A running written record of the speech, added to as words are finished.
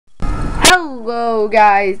Hello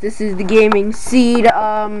guys, this is the Gaming Seed.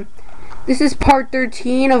 This is part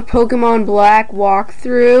 13 of Pokemon Black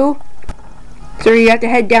walkthrough. So you have to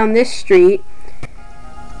head down this street.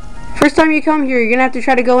 First time you come here, you're gonna have to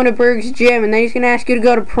try to go into Berg's gym, and then he's gonna ask you to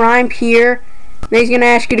go to Prime Pier. Then he's gonna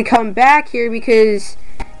ask you to come back here because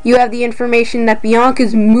you have the information that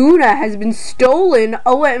Bianca's Munna has been stolen.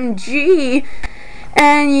 OMG!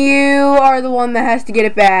 And you are the one that has to get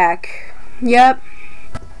it back. Yep.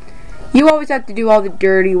 You always have to do all the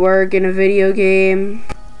dirty work in a video game,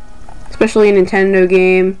 especially a Nintendo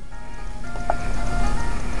game.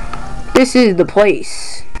 This is the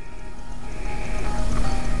place.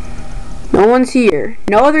 No one's here.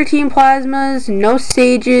 No other Team Plasmas, no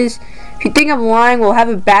sages. If you think I'm lying, we'll have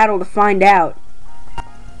a battle to find out.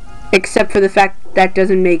 Except for the fact that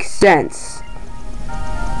doesn't make sense.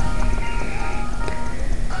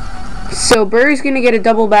 So Burry's gonna get a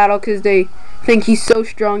double battle because they think he's so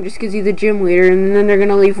strong just because he's a gym leader, and then they're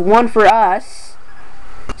gonna leave one for us.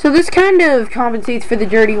 So this kind of compensates for the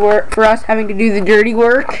dirty work, for us having to do the dirty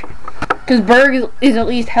work, because Berg is at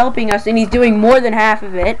least helping us, and he's doing more than half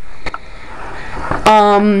of it.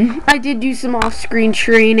 I did do some off-screen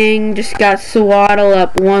training, just got sewaddle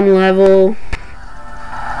up 1 level.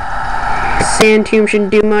 Sand Tomb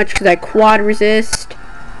shouldn't do much because I quad resist.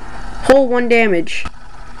 Whole 1 damage.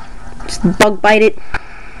 Just bug bite it.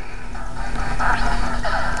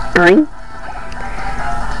 Alright.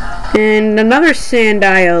 And another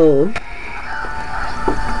Sandile.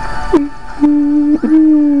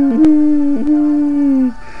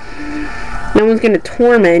 No one's gonna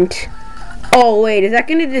torment. Oh wait, is that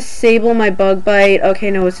gonna disable my bug bite?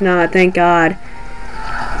 Okay, no it's not, thank God.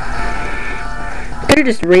 Could've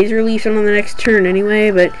just Razor Leafed on the next turn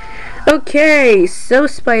anyway, but okay, so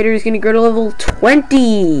Spider is gonna go to level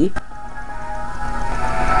 20.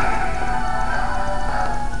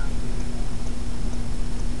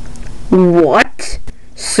 What?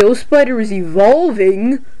 So Spider is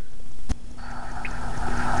evolving?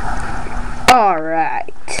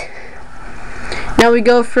 Alright. Now we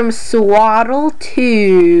go from sewaddle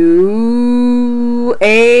to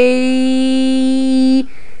a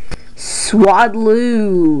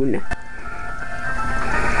Swadloon.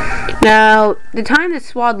 Now, the time that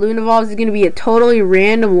Swadloon evolves is going to be a totally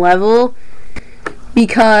random level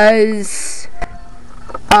because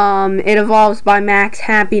it evolves by max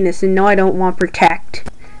happiness, and no, I don't want Protect,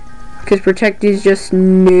 because Protect is just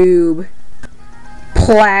noob.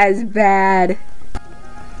 Plas bad.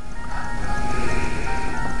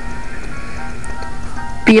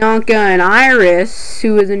 Bianca and Iris,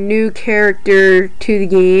 who is a new character to the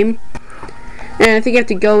game, and I think I have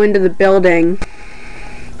to go into the building.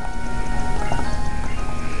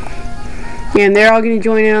 And they're all going to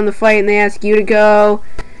join in on the fight, and they ask you to go.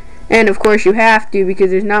 And of course you have to,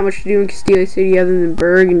 because there's not much to do in Castelia City other than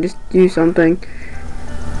Berg and just do something.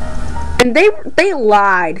 And they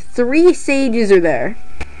lied. 3 sages are there.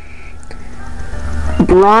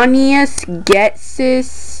 Bronius,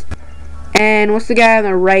 Getsis, and what's the guy on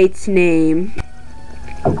the right's name?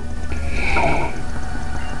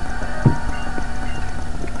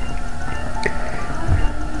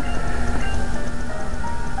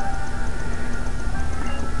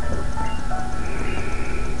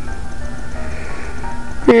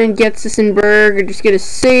 And Getsis and Berg are just gonna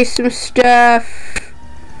say some stuff,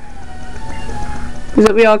 because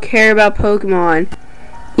that we all care about Pokemon.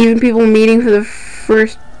 Even people meeting them for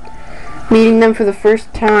the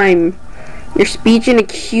first time. Your speech in a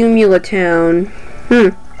Cumulatown.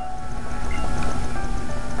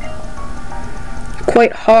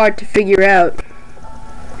 Quite hard to figure out.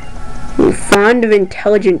 I'm fond of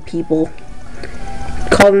intelligent people.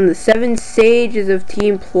 Call them the 7 sages of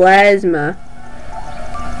Team Plasma.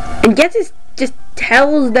 And Getsis just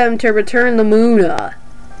tells them to return the Munna.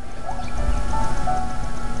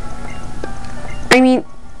 I mean,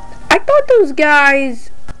 I thought those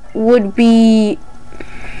guys would be...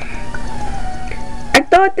 I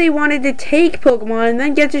thought they wanted to take Pokemon, and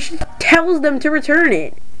then Getsis just tells them to return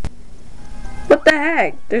it. What the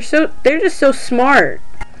heck? They're just so smart.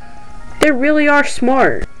 They really are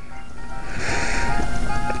smart.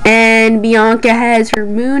 And Bianca has her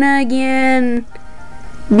Munna again.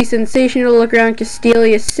 It'd be sensational to look around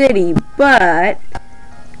Castelia City, but...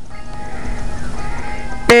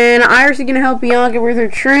 And Iris is going to help Bianca with her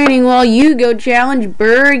training while you go challenge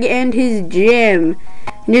Berg and his gym.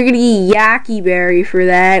 And you're going to get Yaki Berry for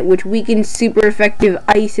that, which weakens super effective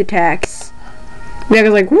ice attacks.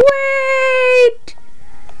 Bianca's like, wait!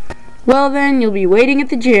 Well then, you'll be waiting at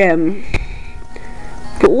the gym.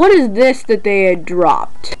 But what is this that they had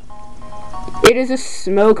dropped? It is a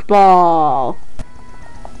smoke ball.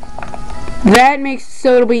 That makes it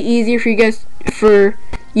so it'll be easier for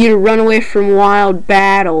you to run away from wild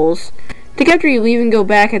battles. I think after you leave and go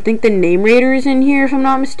back, I think the name raider is in here, if I'm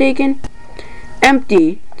not mistaken.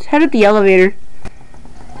 Empty. Let's head up the elevator.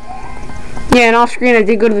 Yeah, and off screen I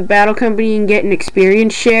did go to the battle company and get an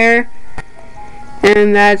experience share.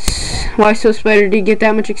 And that's why Spider did get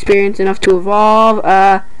that much experience enough to evolve.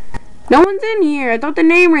 No one's in here. I thought the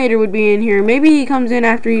name raider would be in here. Maybe he comes in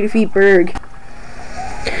after you defeat Berg.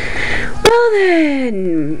 Well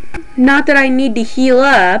then, not that I need to heal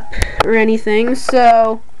up or anything,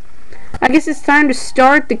 so I guess it's time to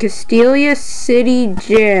start the Castelia City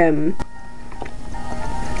Gym.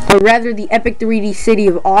 Or rather, the Epic 3D City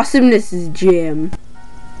of Awesomeness's gym.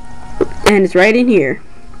 And it's right in here.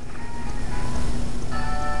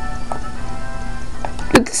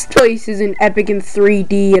 But this place isn't epic in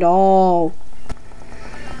 3D at all.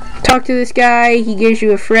 Talk to this guy, he gives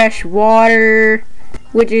you a fresh water,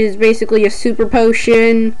 which is basically a super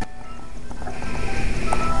potion.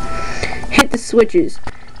 Hit the switches.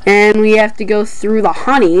 And we have to go through the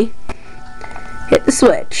honey. Hit the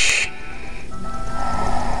switch.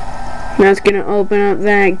 That's gonna open up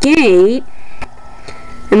that gate.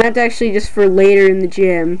 And that's actually just for later in the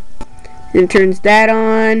gym. And it turns that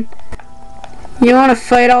on. You don't want to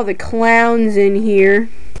fight all the clowns in here.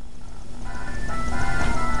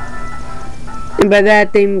 And by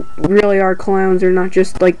that, they really are clowns. They're not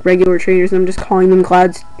just like regular trainers. I'm just calling them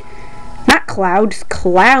clouds. Not clouds,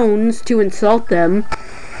 clowns to insult them.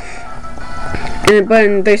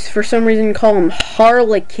 But they, for some reason, call them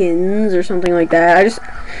harlequins or something like that. I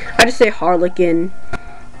just say harlequin.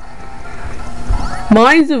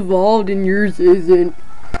 Mine's evolved and yours isn't.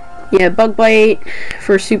 Yeah, bug bite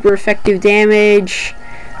for super effective damage.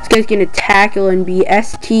 This guy's gonna tackle and be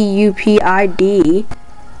STUPID.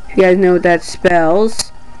 If you guys know what that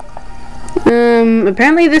spells.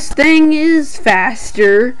 Apparently this thing is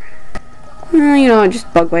faster. You know,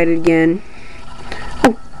 just bug bite it again.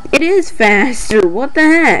 Oh, it is faster. What the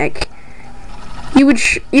heck? You'd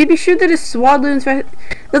be sure that a sewaddle is fast.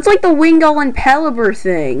 That's like the Wingull and Pelipper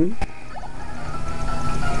thing.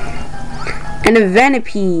 And a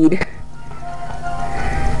Venipede.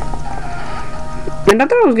 And I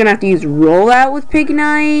thought I was gonna have to use Rollout with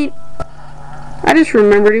Pignite. I just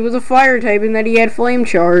remembered he was a fire type and that he had Flame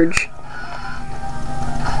Charge.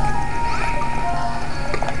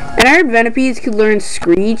 And I heard Venipedes could learn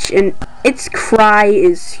Screech, and its cry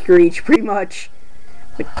is Screech, pretty much.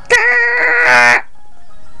 But,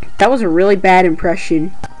 that was a really bad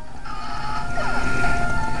impression.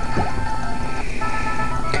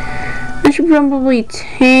 I should probably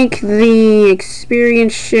take the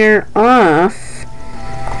experience share off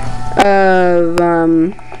of,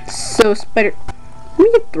 Spider. Let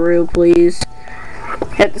me get through, please.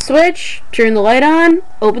 Hit the switch, turn the light on,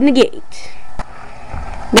 open the gate.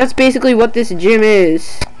 That's basically what this gym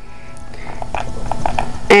is.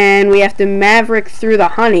 And we have to maverick through the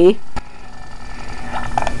honey.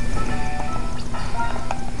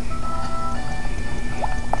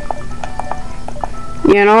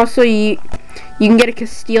 Yeah, and also you can get a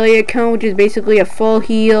Castelia cone, which is basically a full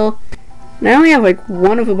heal. And I only have like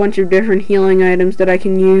one of a bunch of different healing items that I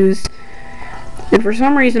can use. And for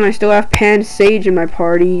some reason I still have Pan Sage in my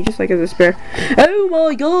party, just like as a spare. Oh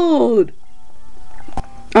my god!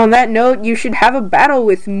 On that note, you should have a battle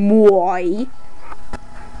with Moi.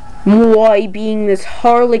 Moi being this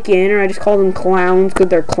harlequin, or I just call them clowns because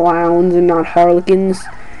they're clowns and not harlequins.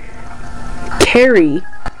 Carrie.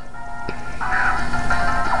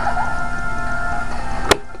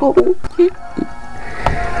 Oh.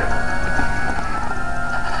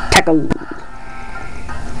 Tackle.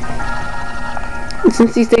 And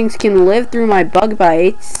since these things can live through my bug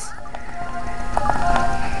bites,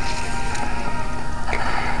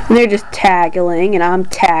 and they're just tackling, and I'm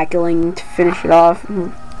tackling to finish it off.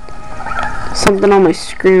 Something on my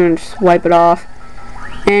screen and just wipe it off.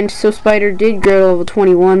 And so Spider did grow to level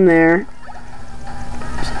 21 there.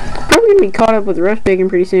 Probably gonna be caught up with roast bacon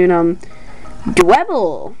pretty soon.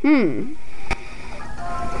 Dwebble.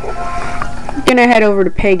 Gonna head over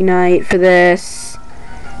to Pignite for this.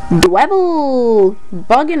 Dwebble,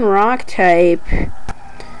 bug and rock type.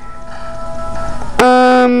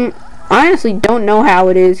 I honestly don't know how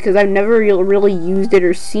it is because I've never really used it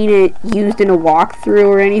or seen it used in a walkthrough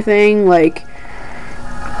or anything. Like,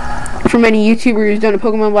 from any YouTuber who's done a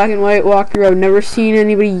Pokemon Black and White walkthrough, I've never seen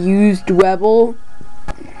anybody use Dwebble.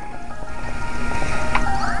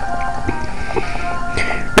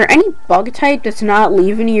 Or any bug type that's not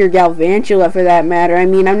Leaveney or Galvantula for that matter. I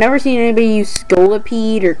mean, I've never seen anybody use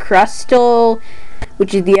Scolipede or Crustle,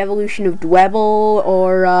 which is the evolution of Dwebble,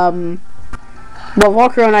 or Well,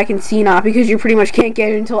 Volcron I can see not, because you pretty much can't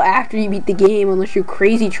get it until after you beat the game, unless you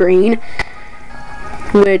Crazy Train.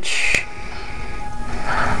 Which...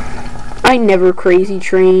 I never Crazy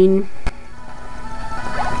Train.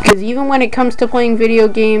 Because even when it comes to playing video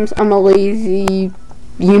games, I'm a lazy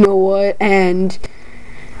you-know-what, and...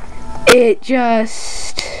 it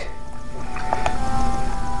just...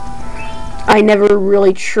 I never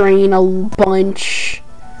really train a bunch.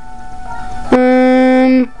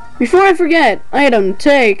 Before I forget, item,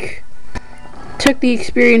 take. Took the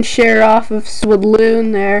experience share off of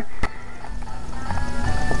Swadloon there.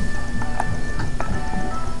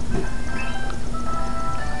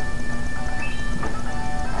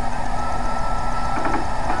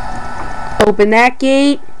 Open that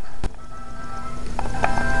gate.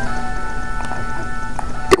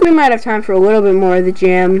 I think we might have time for a little bit more of the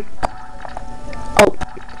gym. Oh,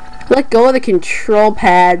 let go of the control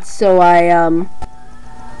pad, so I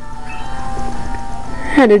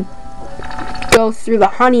had to go through the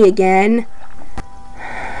honey again.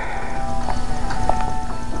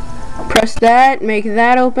 Press that, make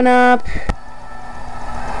that open up.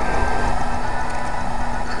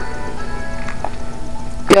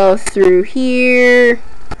 Go through here.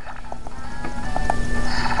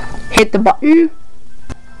 Hit the button.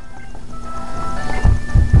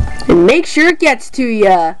 And make sure it gets to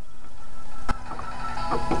ya.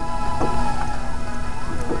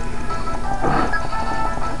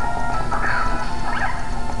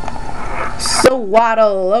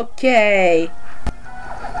 Sewaddle, okay.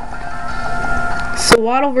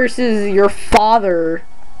 Sewaddle versus your father.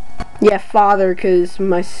 Yeah, father, because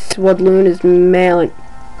my Swadloon is male.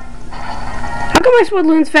 How come my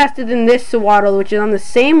Swadloon's faster than this Sewaddle, which is on the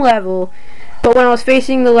same level, but when I was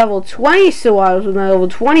facing the level 20 Sewaddles with my level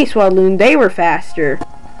 20 Swadloon, they were faster.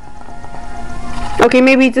 Okay,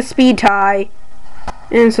 maybe it's a speed tie.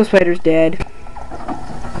 And so Spider's dead.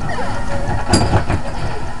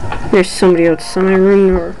 There's somebody outside my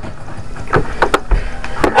room door.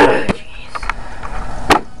 Oh, jeez.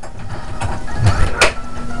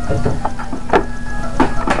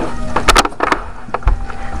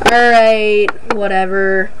 Alright,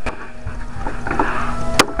 whatever.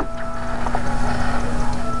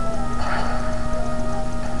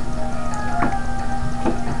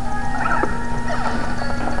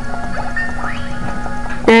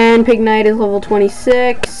 And Pig Knight is level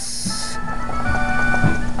 26.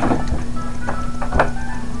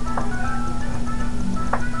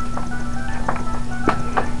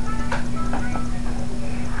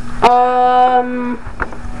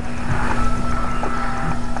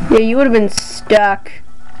 Yeah, you would have been stuck.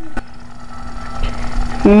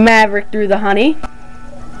 Maverick through the honey.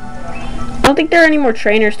 I don't think there are any more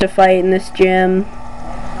trainers to fight in this gym.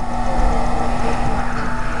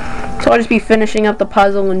 So I'll just be finishing up the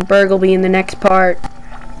puzzle and Berg will be in the next part.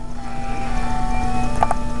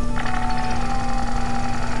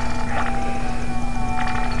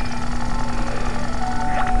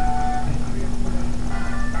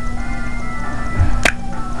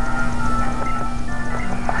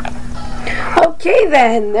 Okay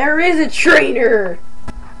then, there is a trainer.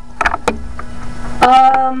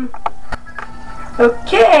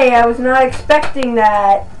 Okay, I was not expecting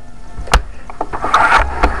that.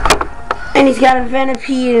 And he's got a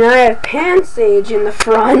Venipede and I have Pansage in the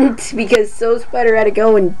front because So Spider had to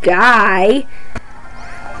go and die.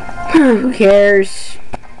 Who cares?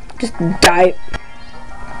 Just die.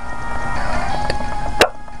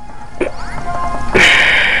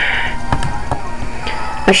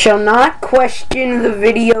 I shall not question the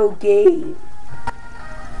video game.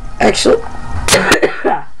 Actually,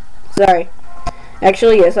 sorry.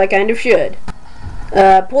 Actually, yes, I kind of should.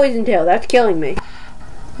 Poison Tail, that's killing me.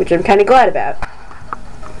 Which I'm kind of glad about.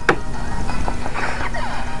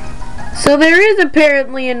 So there is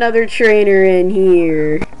apparently another trainer in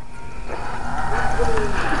here.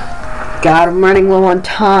 God, I'm running low on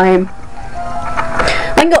time.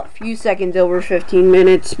 I can go a few seconds over 15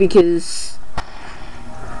 minutes because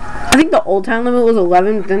I think the old time limit was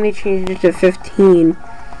 11, but then they changed it to 15.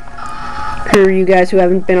 For you guys who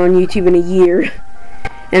haven't been on YouTube in a year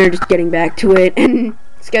and are just getting back to it. And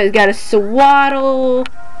this guy's got a Sewaddle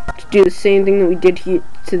to do the same thing that we did here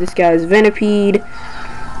to this guy's Venipede.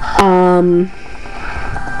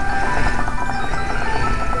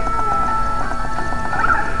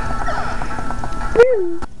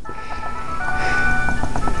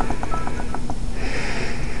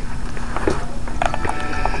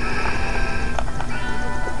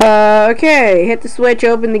 Okay, hit the switch,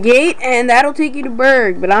 open the gate, and that'll take you to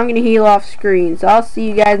Berg, but I'm going to heal off screen. So I'll see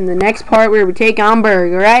you guys in the next part where we take on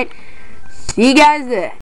Berg, alright? See you guys then.